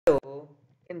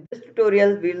In this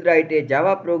tutorial, we'll write a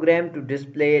Java program to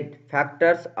display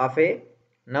factors of a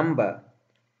number.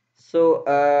 So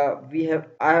I have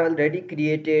already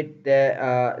created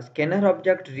the scanner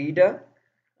object reader.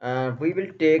 We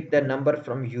will take the number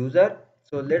from user.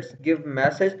 So let's give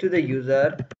message to the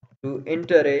user to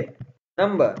enter a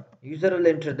number. User will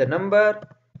enter the number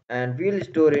and we'll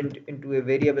store it into a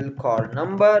variable called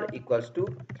number equals to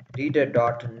reader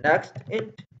dot next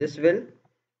int. This will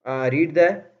read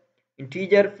the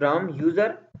integer from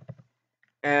user,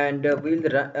 and we'll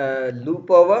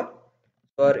loop over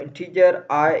for integer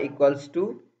I equals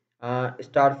to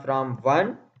start from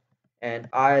 1 and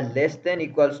I less than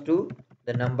equals to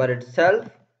the number itself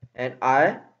and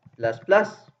I plus plus,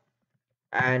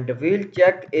 and we'll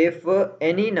check if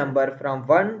any number from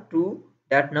 1 to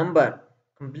that number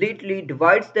completely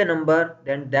divides the number,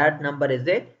 then that number is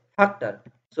a factor.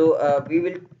 So we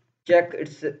will check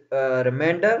its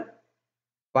remainder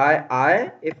by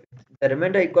I. If the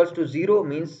remainder equals to 0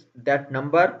 means that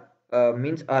number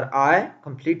means our I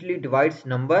completely divides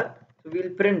number, so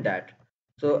we'll print that.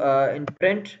 So in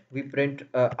print we print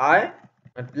I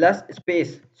and plus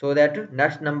space, so that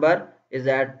next number is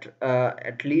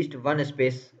at least one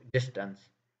space distance.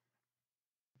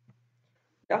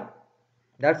 Yeah,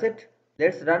 that's it.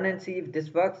 Let's run and see if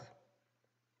this works.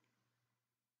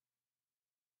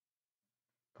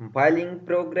 Compiling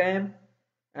program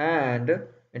and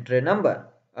enter a number.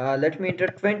 Let me enter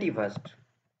 20 first.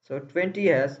 So 20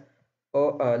 has,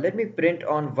 let me print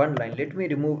on one line. Let me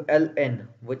remove ln,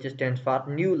 which stands for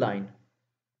new line.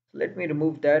 So let me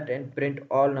remove that and print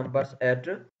all numbers at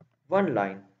one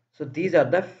line. So these are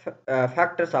the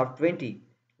factors of 20: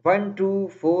 1, 2,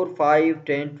 4, 5,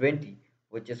 10, 20,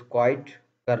 which is quite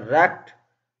correct.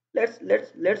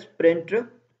 Let's print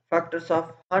factors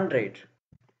of 100.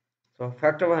 So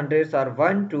factor of hundreds are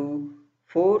 1, 2,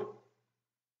 4,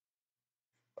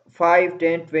 5,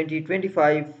 10, 20,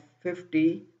 25,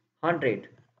 50, 100.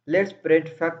 Let's print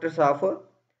factors of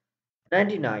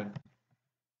 99.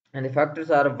 And the factors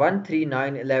are 1, 3,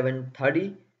 9, 11,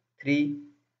 33,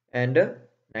 and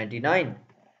 99.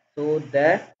 So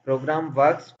the program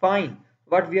works fine.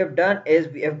 What we have done is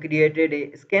we have created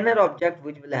a scanner object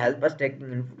which will help us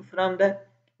taking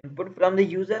input from the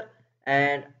user,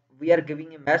 and we are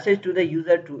giving a message to the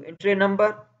user to enter a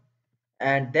number,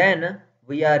 and then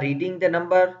we are reading the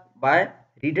number by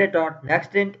reader dot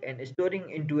next int and storing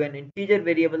into an integer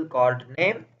variable called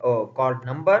name or called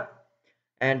number,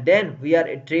 and then we are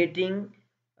iterating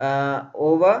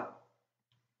over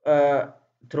uh,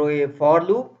 through a for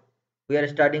loop. We are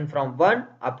starting from 1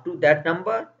 up to that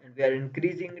number and we are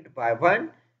increasing it by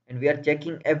 1, and we are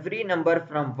checking every number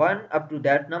from 1 up to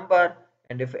that number,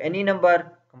 and if any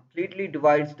number completely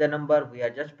divides the number, we are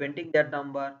just printing that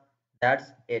number.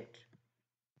 That's it.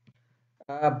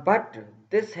 But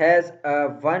this has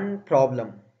one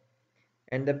problem,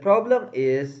 and the problem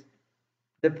is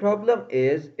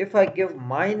if I give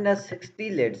minus 60,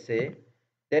 let's say,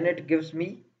 then it gives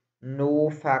me no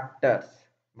factors,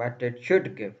 but it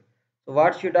should give. So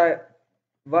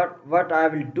what I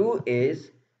will do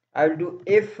is I will do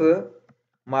if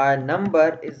my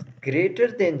number is greater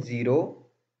than 0.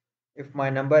 If my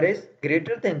number is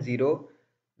greater than 0,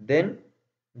 then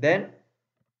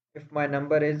if my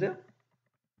number is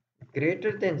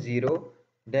greater than 0,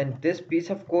 then this piece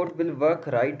of code will work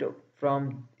right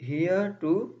from here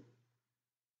to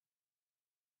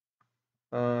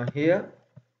here.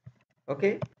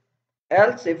 Okay,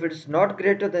 else if it's not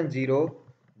greater than 0,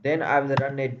 then I will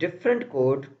run a different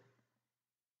code,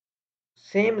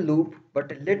 same loop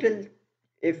but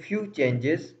a few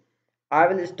changes. I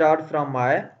will start from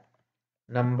my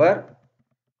number.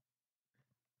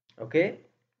 Okay,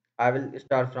 I will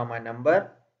start from my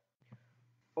number,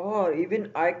 or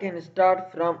even I can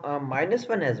start from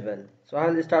 -1 as well. So I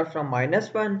will start from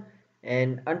 -1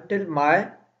 and until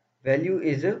my value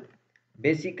is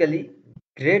basically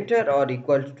greater or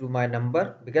equal to my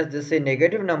number, because this is a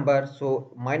negative number.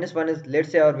 So -1 is, let's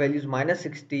say our value is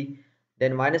 -60,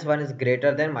 then -1 is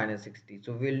greater than -60.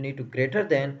 So we will need to greater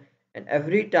than, and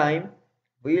every time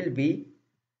we will be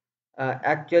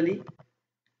actually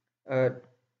uh,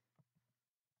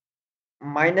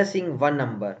 minusing one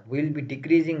number. We'll be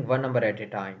decreasing one number at a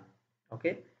time.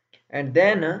 Okay, and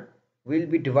then we'll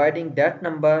be dividing that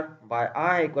number by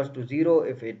I equals to 0.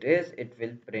 If it is, it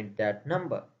will print that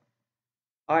number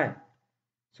I.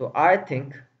 So I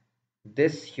think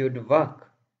this should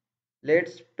work.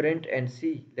 Let's print and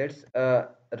see. Let's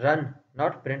run,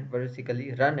 not print,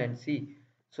 basically run and see.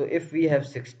 So if we have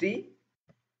 60,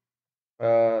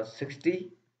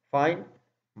 60, fine.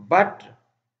 But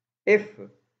if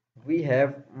we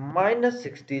have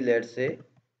 -60, let's say,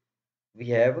 we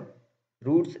have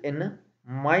roots in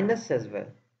minus as well.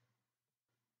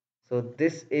 So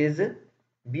this is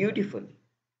beautiful.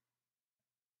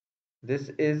 This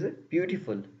is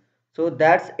beautiful. So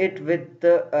that's it with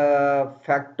the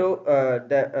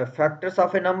factors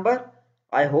of a number.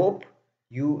 I hope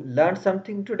you learned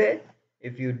something today.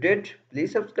 If you did,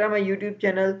 please subscribe my YouTube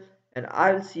channel, and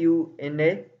I'll see you in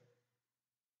a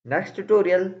next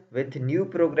tutorial with new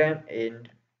program and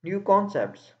new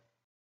concepts.